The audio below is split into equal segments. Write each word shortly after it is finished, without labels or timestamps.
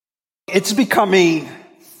It's becoming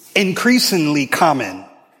increasingly common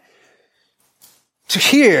to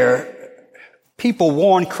hear people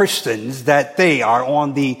warn Christians that they are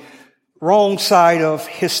on the wrong side of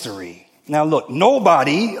history. Now look,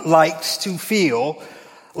 nobody likes to feel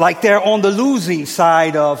like they're on the losing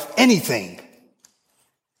side of anything.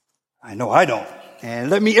 I know I don't. And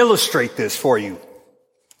let me illustrate this for you.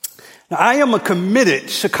 Now, I am a committed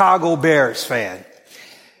Chicago Bears fan.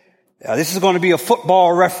 This is going to be a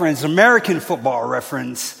football reference, American football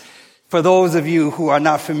reference, for those of you who are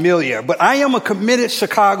not familiar. But I am a committed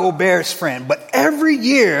Chicago Bears fan. But every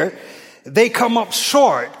year, they come up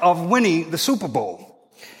short of winning the Super Bowl.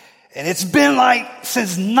 And it's been like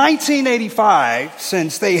since 1985,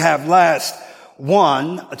 since they have last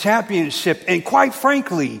won a championship. And quite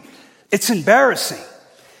frankly, it's embarrassing.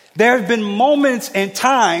 There have been moments and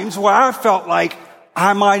times where I felt like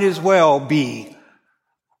I might as well be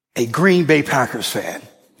a Green Bay Packers fan.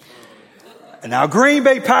 And now Green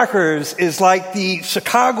Bay Packers is like the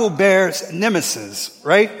Chicago Bears nemesis,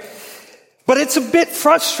 right? But it's a bit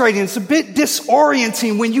frustrating. It's a bit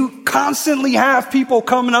disorienting when you constantly have people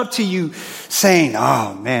coming up to you saying,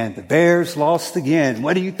 "Oh man, the Bears lost again.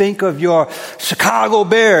 What do you think of your Chicago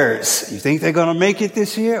Bears? You think they're going to make it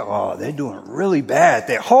this year? Oh, they're doing really bad.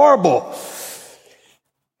 They're horrible."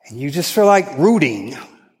 And you just feel like rooting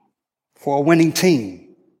for a winning team.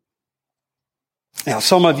 Now,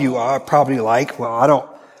 some of you are probably like, "Well, I don't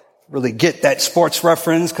really get that sports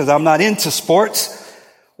reference because I'm not into sports."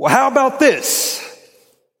 Well, how about this?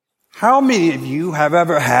 How many of you have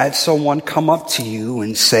ever had someone come up to you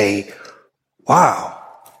and say, "Wow,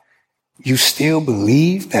 you still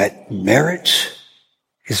believe that marriage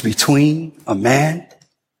is between a man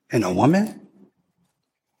and a woman?"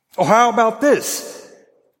 Or how about this?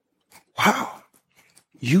 "Wow,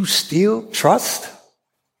 you still trust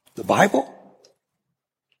the Bible?"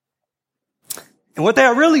 And what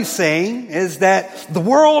they're really saying is that the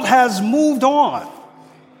world has moved on.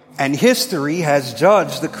 And history has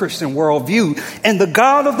judged the Christian worldview and the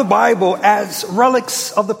God of the Bible as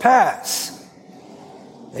relics of the past.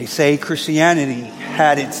 They say Christianity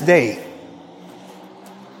had its day.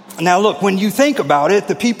 Now look, when you think about it,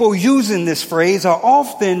 the people using this phrase are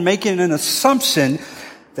often making an assumption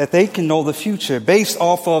that they can know the future based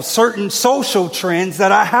off of certain social trends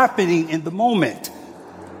that are happening in the moment.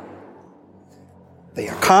 They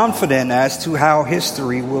are confident as to how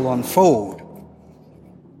history will unfold.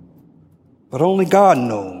 But only God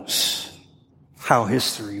knows how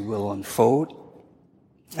history will unfold.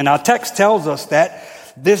 And our text tells us that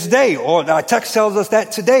this day, or our text tells us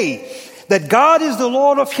that today, that God is the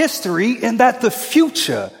Lord of history and that the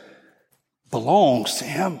future belongs to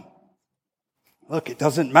Him. Look, it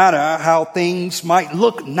doesn't matter how things might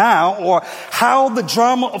look now or how the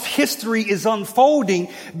drama of history is unfolding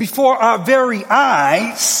before our very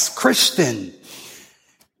eyes. Christian,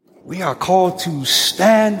 we are called to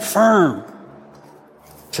stand firm,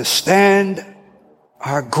 to stand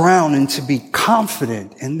our ground and to be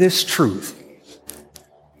confident in this truth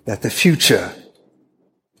that the future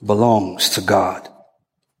belongs to God.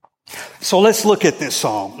 So let's look at this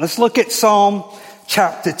psalm. Let's look at Psalm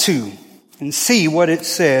chapter 2 and see what it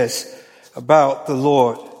says about the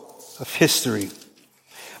Lord of history.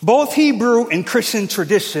 Both Hebrew and Christian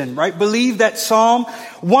tradition, right, believe that Psalm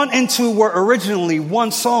 1 and 2 were originally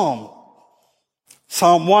one psalm.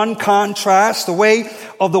 Psalm 1 contrasts the way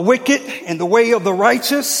of the wicked and the way of the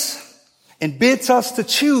righteous and bids us to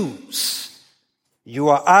choose. You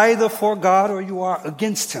are either for God or you are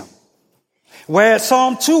against Him. Whereas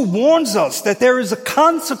Psalm 2 warns us that there is a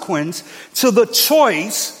consequence to the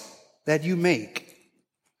choice that you make.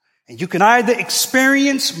 And you can either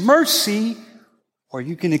experience mercy or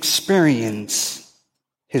you can experience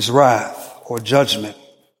His wrath or judgment.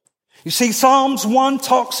 You see, Psalms 1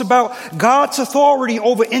 talks about God's authority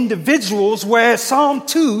over individuals, whereas Psalm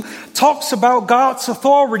 2 talks about God's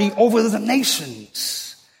authority over the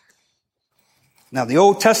nations. Now, the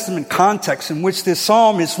Old Testament context in which this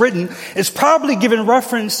psalm is written is probably giving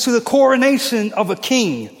reference to the coronation of a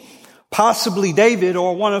king, possibly David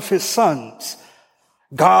or one of his sons.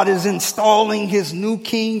 God is installing His new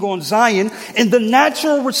king on Zion, and the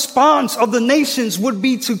natural response of the nations would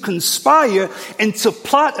be to conspire and to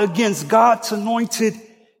plot against God's anointed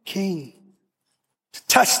king, to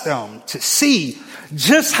test them, to see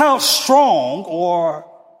just how strong or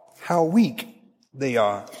how weak they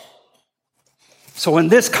are. So in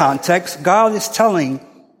this context, God is telling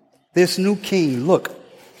this new king, look,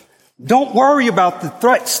 don't worry about the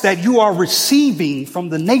threats that you are receiving from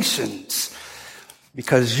the nations,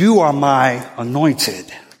 because you are my anointed,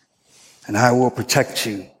 and I will protect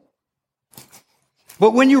you.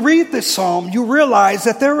 But when you read this psalm, you realize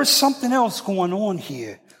that there is something else going on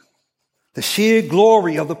here. The sheer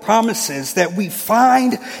glory of the promises that we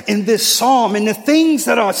find in this psalm and the things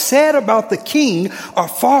that are said about the king are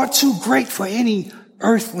far too great for any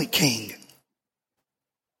earthly king.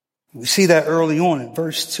 We see that early on in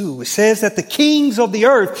verse 2. It says that the kings of the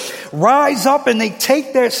earth rise up and they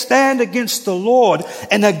take their stand against the Lord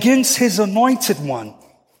and against his anointed one.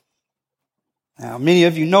 Now, many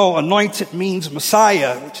of you know anointed means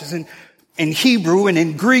Messiah, which is in Hebrew, and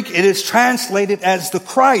in Greek it is translated as the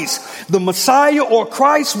Christ. The Messiah or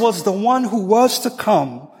Christ was the one who was to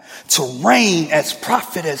come to reign as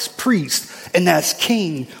prophet, as priest, and as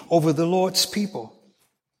king over the Lord's people.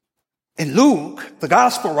 In Luke, the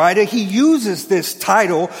gospel writer, he uses this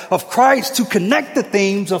title of Christ to connect the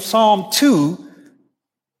themes of Psalm 2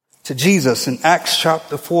 to Jesus in Acts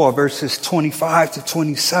chapter 4, verses 25 to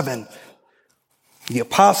 27. The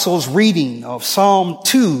apostles' reading of Psalm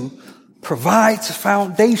 2 provides a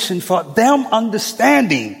foundation for them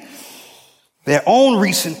understanding their own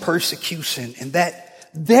recent persecution and that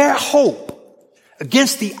their hope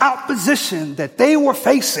against the opposition that they were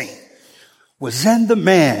facing was in the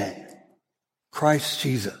man, Christ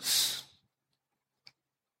Jesus.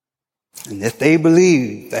 And if they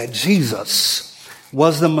believed that Jesus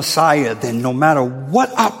was the Messiah, then no matter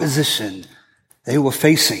what opposition they were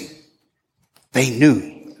facing, they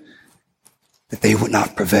knew that they would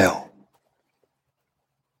not prevail.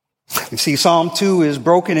 You see, Psalm 2 is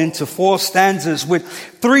broken into 4 stanzas with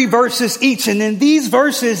 3 verses each. And in these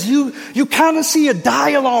verses, you kind of see a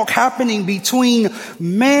dialogue happening between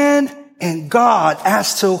man and God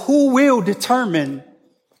as to who will determine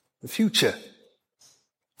the future.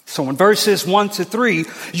 So in verses 1 to 3,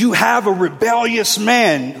 you have a rebellious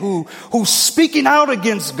man who's speaking out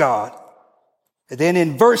against God. And then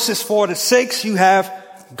in verses 4 to 6, you have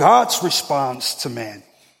God's response to man.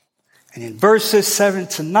 And in verses 7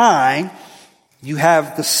 to 9, you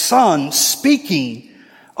have the son speaking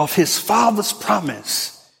of his father's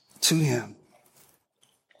promise to him.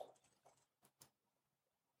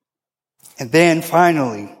 And then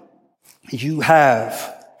finally, you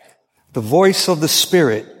have the voice of the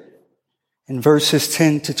Spirit in verses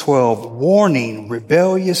 10 to 12, warning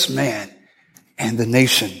rebellious man and the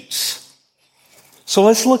nations. So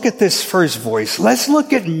let's look at this first voice. Let's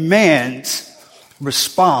look at man's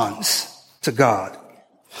response to God.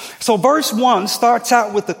 So verse 1 starts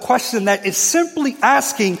out with a question that is simply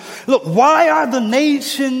asking, look, why are the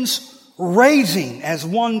nations raging, as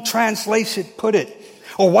one translation put it?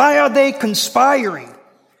 Or why are they conspiring?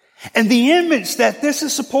 And the image that this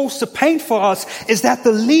is supposed to paint for us is that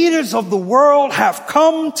the leaders of the world have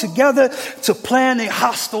come together to plan a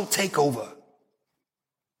hostile takeover,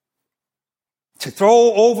 to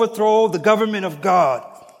overthrow the government of God.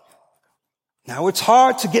 Now, it's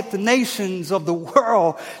hard to get the nations of the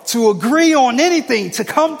world to agree on anything, to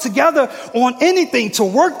come together on anything, to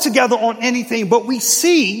work together on anything. But we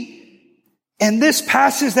see in this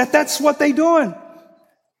passage that that's what they're doing.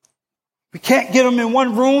 We can't get them in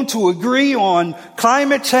one room to agree on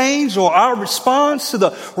climate change or our response to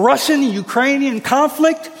the Russian and Ukrainian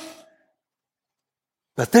conflict.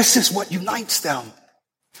 But this is what unites them.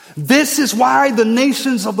 This is why the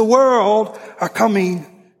nations of the world are coming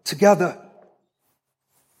together.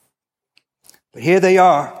 But here they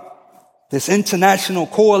are, this international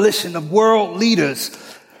coalition of world leaders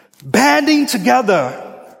banding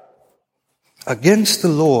together against the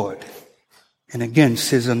Lord and against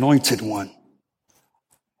his anointed one.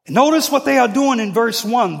 And notice what they are doing in verse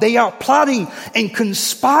 1. They are plotting and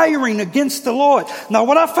conspiring against the Lord. Now,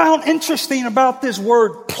 what I found interesting about this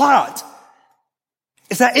word plot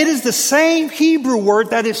is that it is the same Hebrew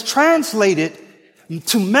word that is translated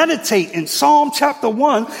to meditate in Psalm chapter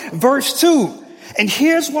 1, verse 2. And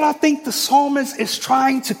here's what I think the psalmist is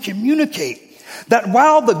trying to communicate. That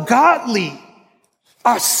while the godly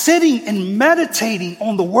are sitting and meditating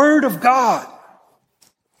on the word of God,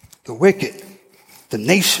 the wicked, the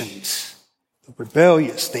nations, the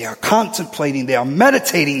rebellious, they are contemplating, they are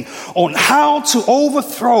meditating on how to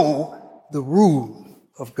overthrow the rule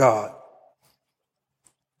of God.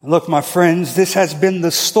 Look, my friends, this has been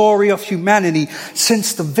the story of humanity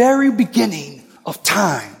since the very beginning of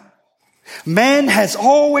time. Man has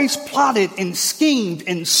always plotted and schemed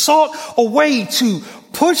and sought a way to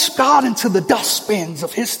push God into the dustbins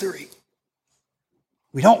of history.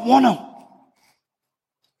 We don't want him.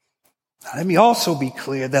 Now, let me also be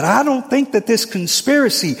clear that I don't think that this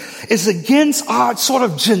conspiracy is against our sort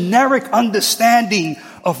of generic understanding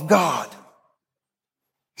of God.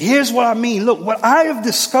 Here's what I mean. Look, what I have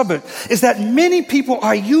discovered is that many people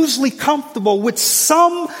are usually comfortable with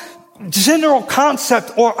some general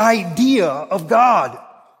concept or idea of God.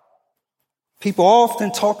 People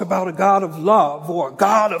often talk about a God of love or a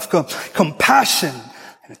God of compassion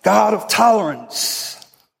and a God of tolerance.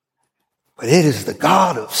 But it is the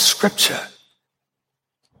God of Scripture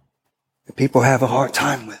that people have a hard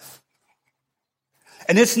time with.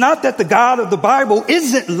 And it's not that the God of the Bible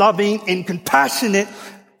isn't loving and compassionate,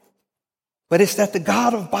 but it's that the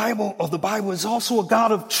God of the Bible is also a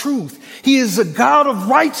God of truth. He is a God of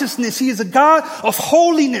righteousness. He is a God of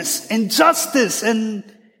holiness and justice. And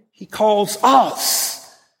he calls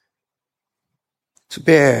us to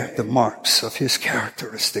bear the marks of his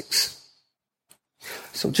characteristics.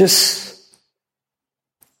 So just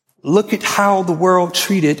look at how the world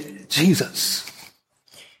treated Jesus,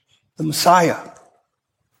 the Messiah.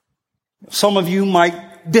 Some of you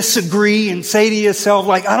might disagree and say to yourself,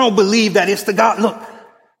 like, I don't believe that it's the God.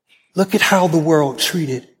 Look at how the world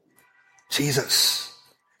treated Jesus.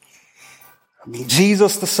 I mean,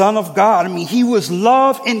 Jesus, the Son of God. I mean, he was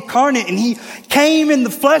love incarnate, and he came in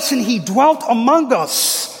the flesh and he dwelt among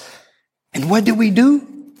us. And what did we do?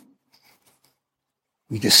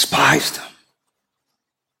 We despised him.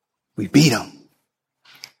 We beat him.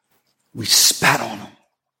 We spat on him.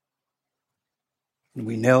 And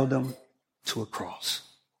we nailed him to a cross.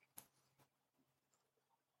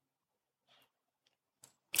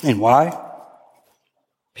 And why?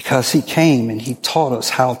 Because he came and he taught us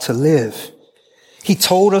how to live. He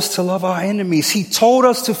told us to love our enemies. He told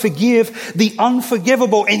us to forgive the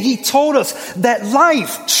unforgivable. And he told us that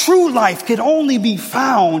life, true life, could only be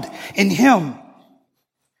found in him.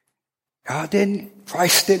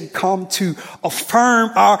 Christ didn't come to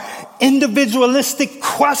affirm our individualistic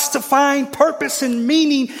quest to find purpose and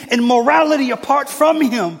meaning and morality apart from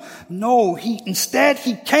him. No, instead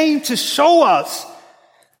he came to show us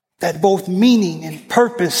that both meaning and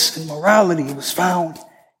purpose and morality was found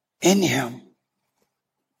in him.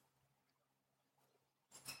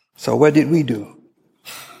 So what did we do?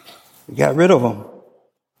 We got rid of him.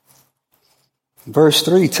 Verse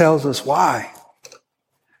 3 tells us why.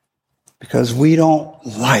 Because we don't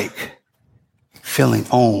like feeling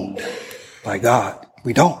owned by God.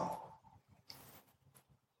 We don't.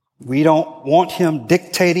 We don't want him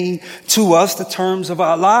dictating to us the terms of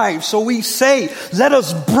our lives. So we say, let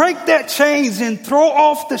us break that chains and throw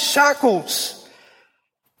off the shackles.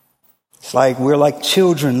 It's like we're like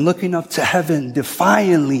children looking up to heaven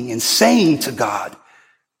defiantly and saying to God,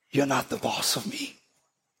 you're not the boss of me.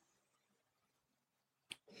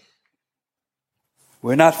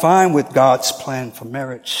 We're not fine with God's plan for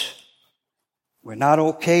marriage. We're not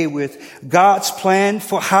okay with God's plan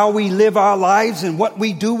for how we live our lives and what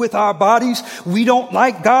we do with our bodies. We don't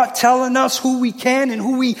like God telling us who we can and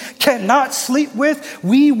who we cannot sleep with.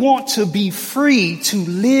 We want to be free to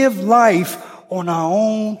live life on our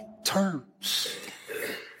own terms.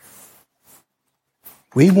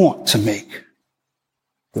 We want to make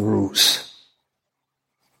the rules.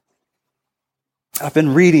 I've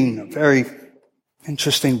been reading a very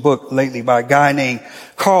interesting book lately by a guy named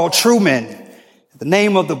Carl Trueman. The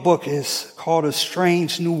name of the book is called A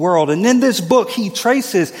Strange New World. And in this book, he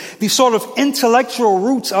traces the sort of intellectual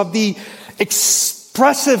roots of the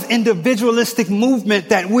expressive individualistic movement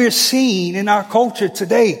that we're seeing in our culture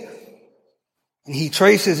today. And he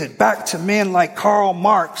traces it back to men like Karl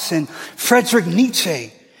Marx and Friedrich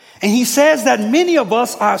Nietzsche. And he says that many of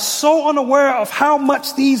us are so unaware of how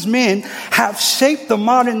much these men have shaped the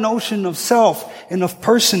modern notion of self and of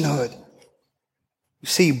personhood. You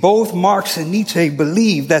see, both Marx and Nietzsche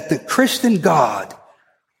believe that the Christian God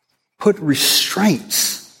put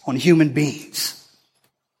restraints on human beings.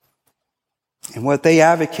 And what they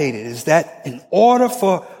advocated is that in order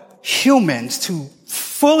for humans to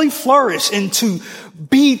fully flourish and to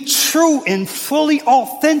be true and fully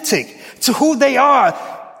authentic to who they are,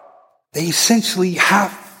 they essentially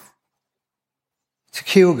have to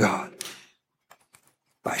kill God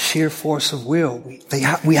by sheer force of will.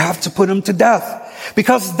 We have to put him to death,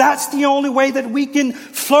 because that's the only way that we can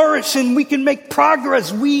flourish and we can make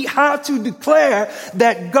progress. We have to declare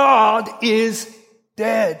that God is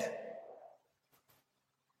dead.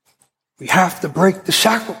 We have to break the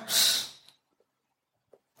shackles.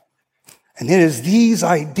 And it is these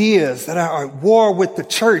ideas that are at war with the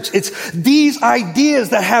church. It's these ideas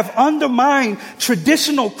that have undermined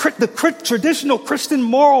the traditional Christian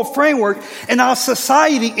moral framework in our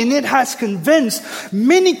society. And it has convinced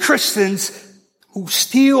many Christians who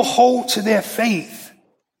still hold to their faith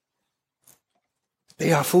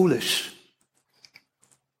they are foolish,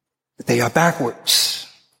 that they are backwards.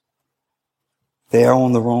 They are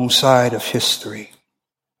on the wrong side of history.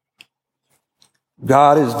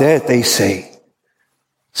 God is dead, they say.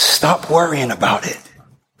 Stop worrying about it.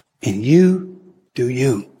 And you do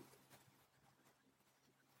you.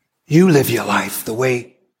 You live your life the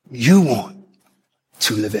way you want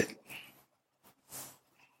to live it.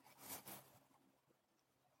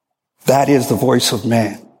 That is the voice of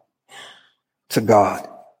man to God.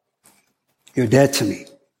 You're dead to me.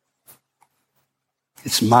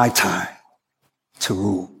 It's my time to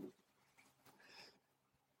rule.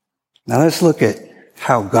 Now let's look at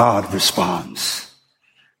how God responds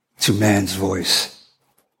to man's voice.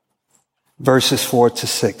 Verses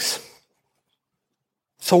 4-6.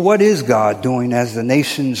 So what is God doing as the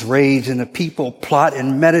nations rage and the people plot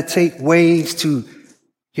and meditate ways to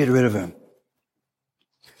get rid of him?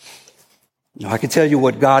 Now, I can tell you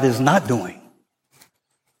what God is not doing.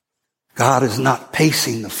 God is not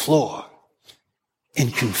pacing the floor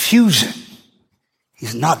in confusion.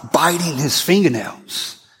 He's not biting his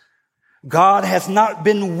fingernails. God has not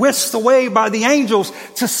been whisked away by the angels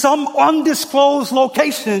to some undisclosed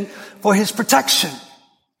location for his protection.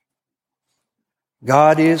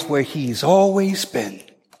 God is where he's always been,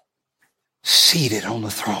 seated on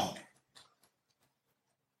the throne,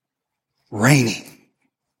 reigning.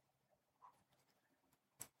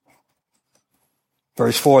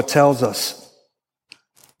 Verse 4 tells us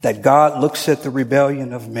that God looks at the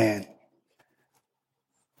rebellion of man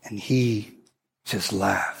and he just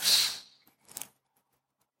laughs.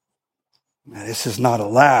 Now, this is not a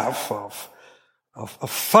laugh of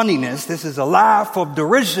funniness. This is a laugh of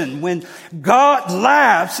derision. When God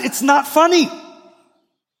laughs, it's not funny.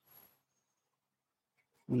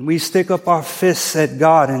 When we stick up our fists at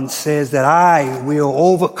God and says that I will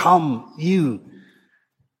overcome you,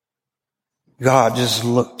 God just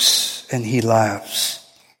looks and he laughs.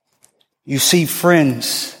 You see,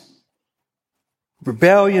 friends,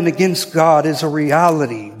 rebellion against God is a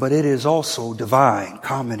reality, but it is also divine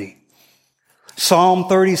comedy. Psalm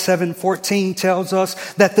 37:14 tells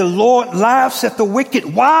us that the Lord laughs at the wicked.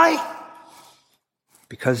 Why?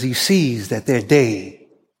 Because he sees that their day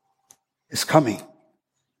is coming.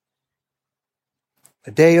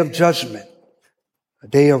 A day of judgment, a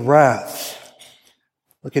day of wrath.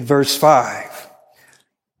 Look at verse 5.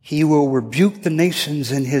 He will rebuke the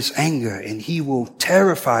nations in his anger, and he will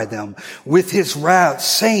terrify them with his wrath,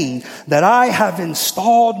 saying that I have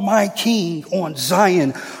installed my king on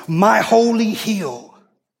Zion, my holy hill.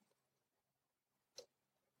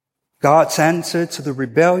 God's answer to the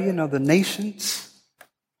rebellion of the nations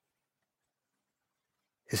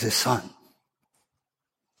is his son.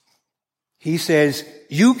 He says,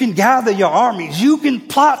 you can gather your armies, you can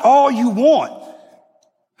plot all you want.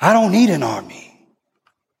 I don't need an army.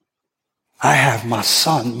 I have my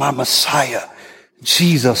son, my Messiah,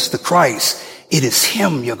 Jesus the Christ. It is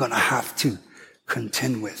him you're going to have to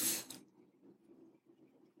contend with.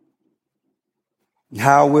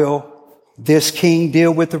 How will this king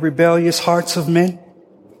deal with the rebellious hearts of men?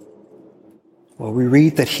 Well, we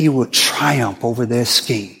read that he will triumph over their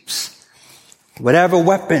schemes. Whatever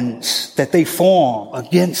weapons that they form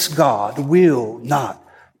against God will not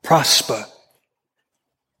prosper.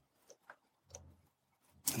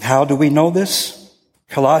 And how do we know this?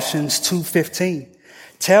 Colossians 2:15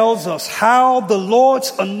 tells us how the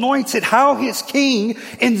Lord's anointed, how his king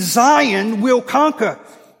in Zion will conquer.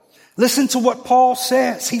 Listen to what Paul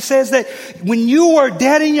says. He says that when you were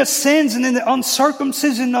dead in your sins and in the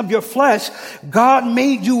uncircumcision of your flesh, God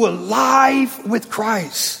made you alive with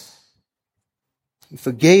Christ. He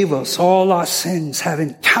forgave us all our sins,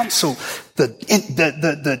 having canceled the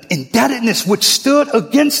indebtedness which stood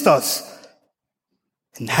against us,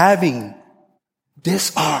 and having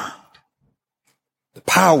disarmed the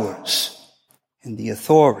powers and the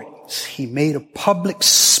authorities, he made a public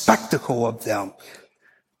spectacle of them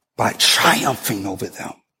by triumphing over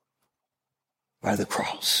them by the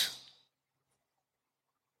cross.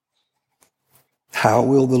 How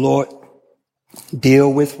will the Lord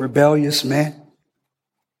deal with rebellious man?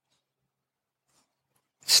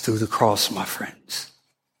 It's through the cross, my friends.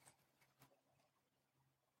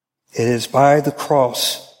 It is by the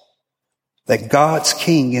cross that God's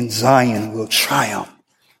king in Zion will triumph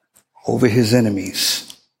over his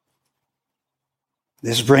enemies.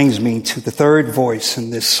 This brings me to the third voice in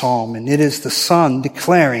this psalm, and it is the Son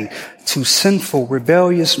declaring to sinful,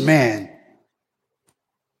 rebellious man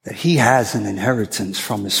that he has an inheritance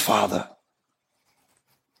from his Father.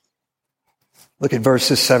 Look at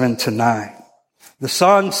verses 7-9. The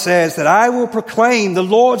Son says that I will proclaim the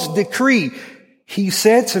Lord's decree. He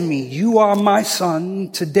said to me, you are my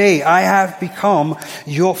son. Today I have become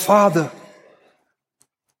your father.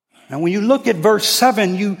 And when you look at verse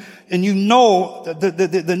 7, you know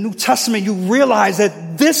the New Testament, you realize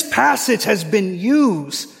that this passage has been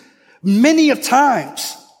used many of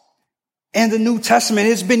times in the New Testament.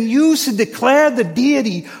 It's been used to declare the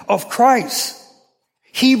deity of Christ.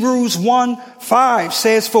 Hebrews 1:5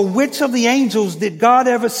 says, "For which of the angels did God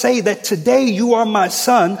ever say that today you are my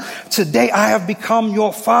son, today I have become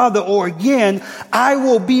your father, or again, I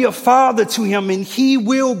will be a father to him and he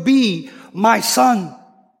will be my son?"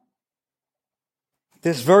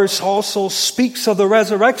 This verse also speaks of the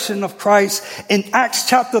resurrection of Christ in Acts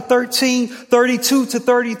chapter 13, 32 to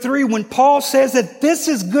 33, when Paul says that this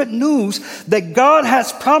is good news that God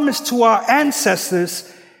has promised to our ancestors,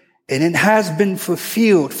 and it has been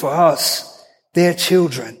fulfilled for us, their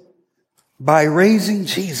children, by raising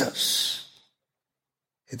Jesus.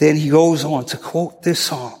 And then he goes on to quote this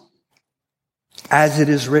psalm, "As it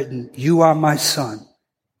is written, you are my son,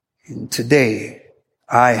 and today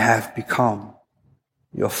I have become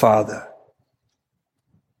your father."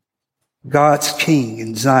 God's King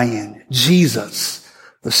in Zion, Jesus,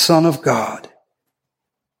 the Son of God,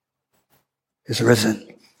 is risen.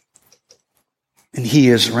 And he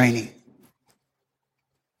is reigning.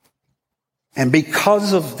 And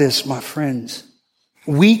because of this, my friends,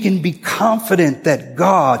 we can be confident that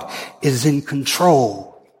God is in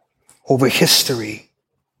control over history.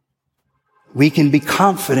 We can be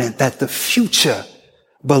confident that the future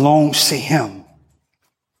belongs to him.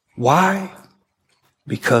 Why?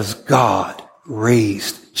 Because God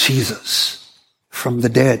raised Jesus from the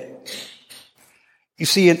dead. You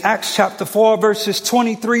see, in Acts chapter 4, verses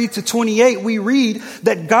 23 to 28, we read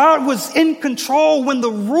that God was in control when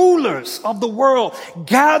the rulers of the world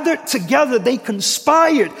gathered together. They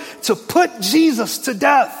conspired to put Jesus to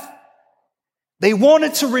death. They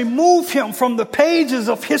wanted to remove him from the pages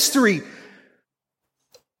of history.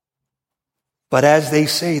 But as they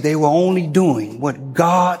say, they were only doing what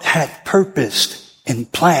God had purposed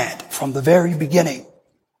and planned from the very beginning.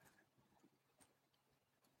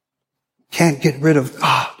 Can't get rid of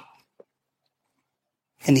God.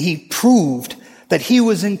 And he proved that he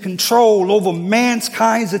was in control over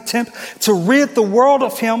mankind's attempt to rid the world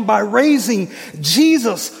of him by raising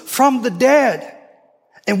Jesus from the dead.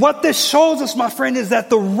 And what this shows us, my friend, is that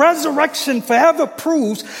the resurrection forever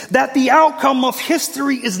proves that the outcome of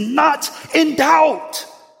history is not in doubt.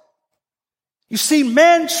 You see,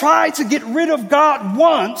 man tried to get rid of God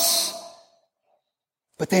once,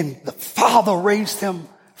 but then the Father raised him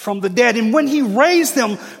from the dead. And when he raised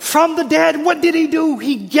him from the dead, what did he do?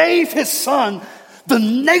 He gave his son the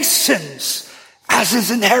nations as his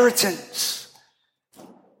inheritance.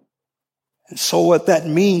 And so what that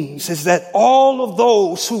means is that all of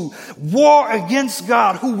those who war against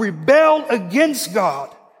God, who rebel against God,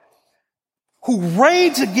 who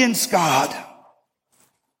rage against God,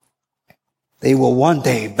 they will one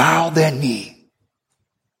day bow their knee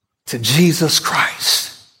to Jesus Christ,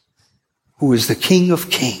 who is the King of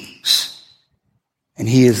Kings, and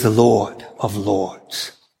he is the Lord of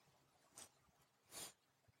Lords.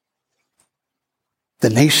 The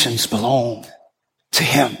nations belong to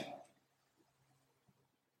him.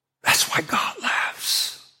 That's why God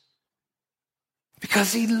laughs.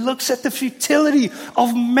 Because he looks at the futility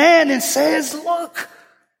of man and says, look,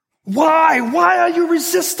 why are you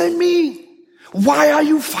resisting me? Why are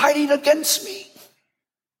you fighting against me?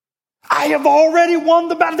 I have already won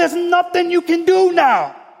the battle. There's nothing you can do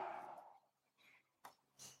now.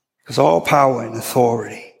 Because all power and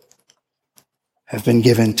authority have been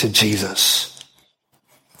given to Jesus.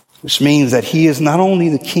 Which means that he is not only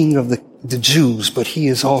the King of the Jews, but he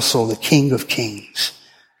is also the King of Kings.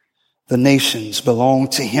 The nations belong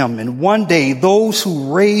to him. And one day, those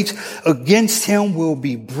who rage against him will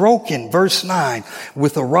be broken. Verse 9,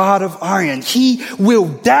 with a rod of iron. He will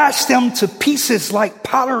dash them to pieces like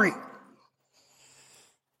pottery.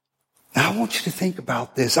 Now, I want you to think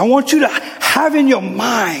about this. I want you to have in your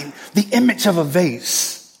mind the image of a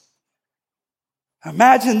vase.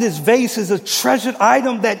 Imagine this vase is a treasured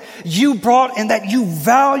item that you brought and that you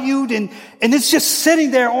valued, and it's just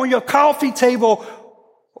sitting there on your coffee table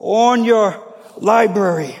or on your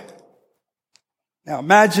library. Now,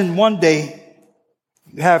 imagine one day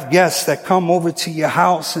you have guests that come over to your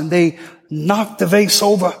house and they knock the vase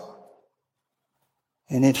over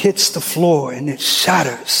and it hits the floor and it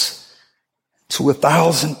shatters to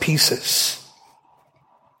 1,000 pieces.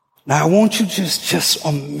 Now I want you to just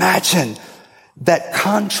imagine that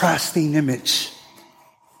contrasting image.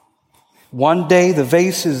 One day the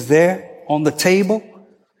vase is there on the table,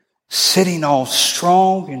 sitting all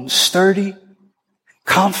strong and sturdy,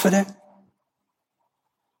 confident.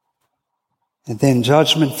 And then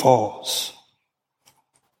judgment falls.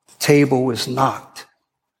 table is knocked,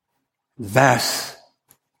 the vase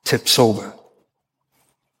tips over,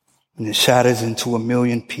 and it shatters into a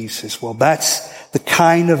million pieces. Well, that's the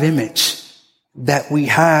kind of image that we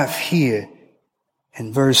have here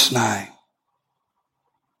in verse 9.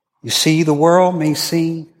 You see, the world may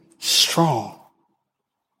seem strong.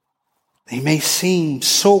 They may seem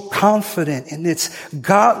so confident in its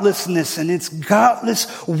godlessness and its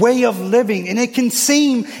godless way of living, and it can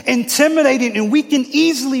seem intimidating, and we can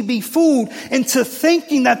easily be fooled into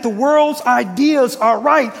thinking that the world's ideas are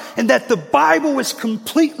right and that the Bible is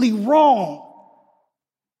completely wrong.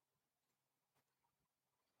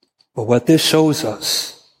 But what this shows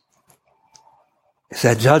us is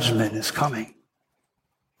that judgment is coming.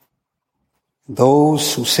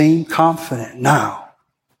 Those who seem confident now,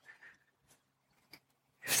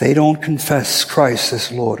 if they don't confess Christ as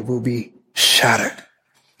Lord, will be shattered.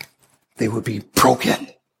 They will be broken.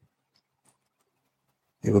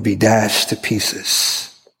 They will be dashed to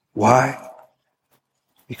pieces. Why?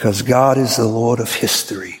 Because God is the Lord of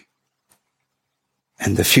history,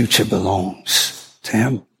 and the future belongs to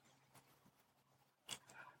Him.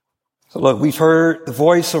 So look, we've heard the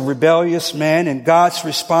voice of rebellious man and God's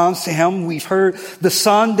response to him. We've heard the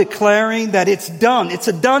Son declaring that it's done. It's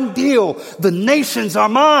a done deal. The nations are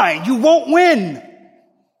mine. You won't win.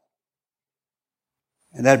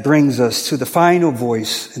 And that brings us to the final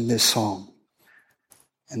voice in this psalm.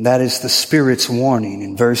 And that is the Spirit's warning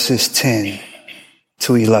in verses 10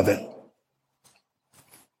 to 11.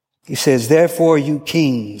 He says, therefore, you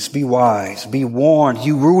kings, be wise, be warned,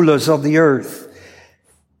 you rulers of the earth.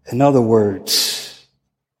 In other words,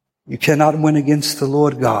 you cannot win against the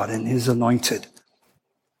Lord God and His anointed.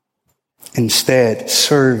 Instead,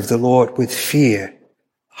 serve the Lord with fear.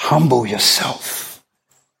 Humble yourself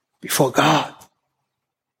before God.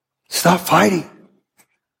 Stop fighting.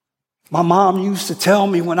 My mom used to tell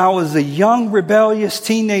me when I was a young, rebellious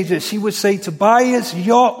teenager, she would say, Tobias,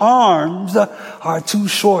 your arms are too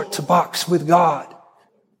short to box with God.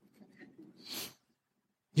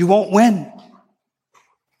 You won't win.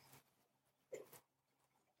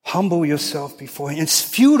 Humble yourself before Him. It's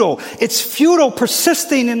futile. It's futile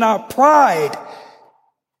persisting in our pride.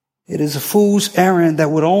 It is a fool's errand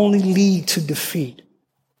that would only lead to defeat.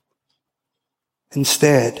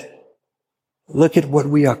 Instead, look at what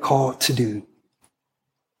we are called to do.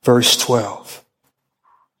 Verse 12.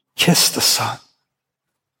 Kiss the Son.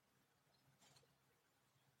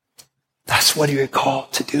 That's what you're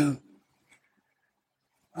called to do.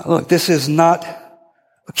 Now look, this is not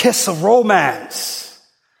a kiss of romance.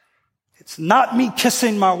 It's not me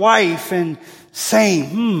kissing my wife and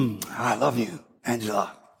saying, I love you,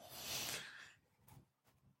 Angela.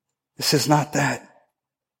 This is not that.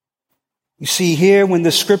 You see here, when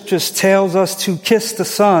the scriptures tells us to kiss the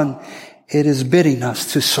Son, it is bidding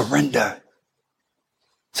us to surrender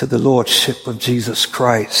to the Lordship of Jesus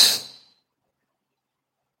Christ.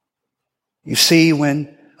 You see,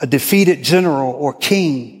 when a defeated general or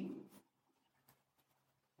king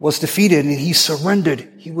was defeated and he surrendered,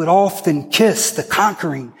 he would often kiss the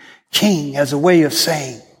conquering king as a way of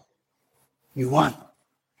saying, you won.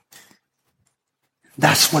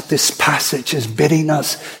 That's what this passage is bidding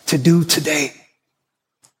us to do today.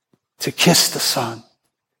 To kiss the Son.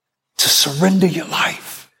 To surrender your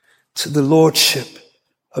life to the Lordship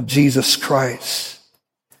of Jesus Christ.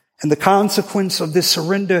 And the consequence of this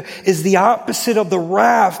surrender is the opposite of the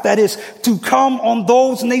wrath that is to come on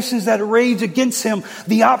those nations that rage against Him.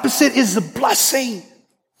 The opposite is the blessing.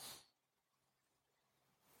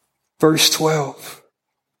 Verse 12.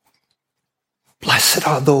 Blessed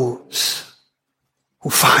are those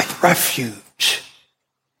who find refuge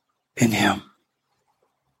in Him.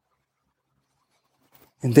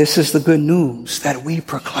 And this is the good news that we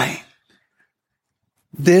proclaim.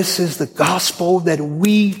 This is the gospel that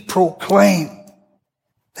we proclaim,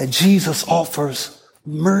 that Jesus offers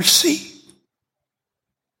mercy.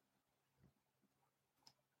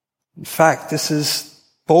 In fact, this is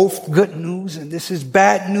both good news and this is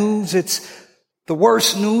bad news. It's the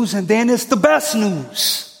worst news and then it's the best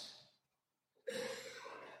news.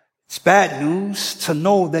 It's bad news to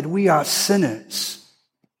know that we are sinners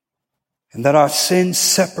and that our sins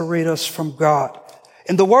separate us from God.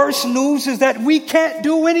 And the worst news is that we can't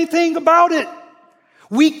do anything about it.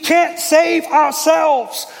 We can't save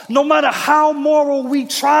ourselves. No matter how moral we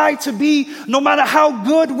try to be, no matter how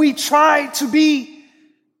good we try to be,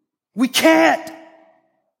 we can't.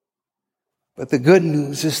 But the good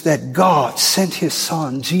news is that God sent His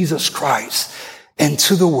Son, Jesus Christ,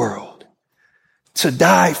 into the world to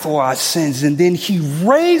die for our sins. And then He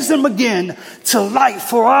raised Him again to life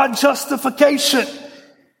for our justification.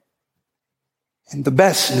 And the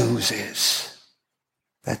best news is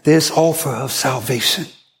that this offer of salvation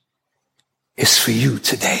is for you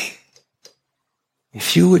today.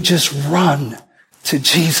 If you would just run to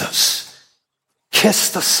Jesus,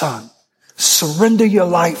 kiss the Son, surrender your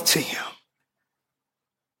life to Him,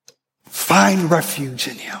 find refuge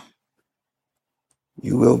in Him,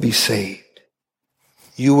 you will be saved.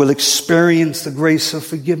 You will experience the grace of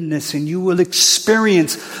forgiveness, and you will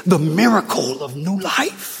experience the miracle of new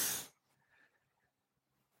life.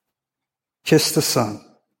 Kiss the Son,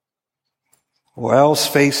 or else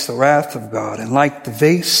face the wrath of God, and like the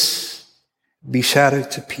vase, be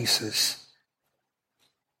shattered to pieces.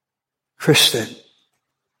 Christian,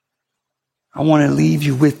 I want to leave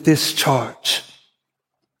you with this charge.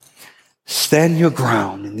 Stand your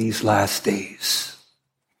ground in these last days.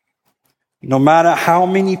 No matter how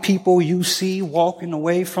many people you see walking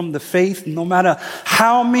away from the faith, no matter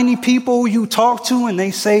how many people you talk to and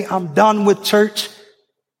they say, I'm done with church,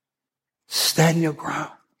 stand your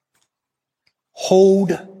ground.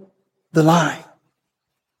 Hold the line.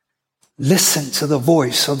 Listen to the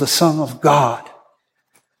voice of the Son of God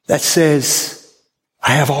that says,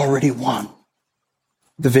 I have already won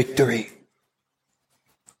the victory.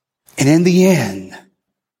 And in the end,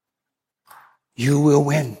 you will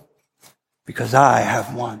win because I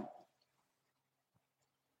have won.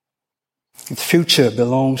 The future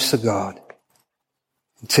belongs to God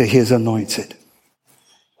and to His anointed.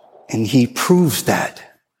 And He proves that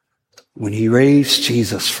when He raised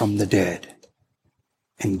Jesus from the dead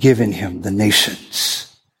and given Him the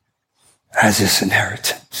nations as His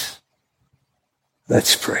inheritance.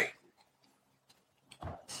 Let's pray.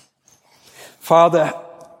 Father,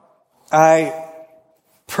 I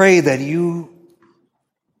pray that you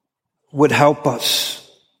would help us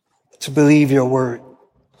to believe your word,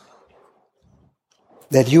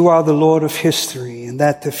 that you are the Lord of history and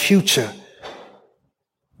that the future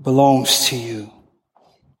belongs to you.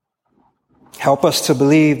 Help us to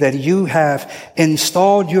believe that you have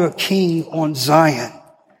installed your King on Zion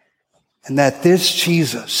and that this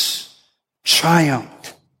Jesus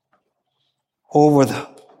triumphed over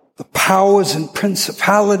the powers and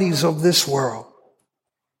principalities of this world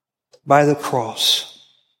by the cross,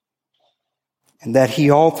 and that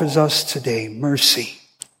He offers us today mercy.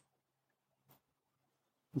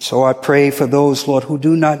 And so I pray for those, Lord, who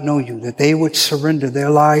do not know you, that they would surrender their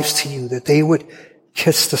lives to you, that they would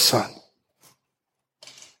kiss the Son.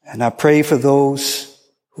 And I pray for those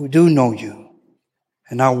who do know you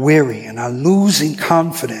and are weary and are losing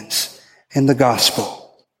confidence in the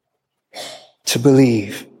gospel to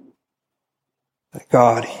believe that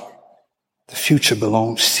God, the future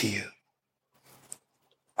belongs to you.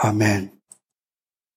 Amen.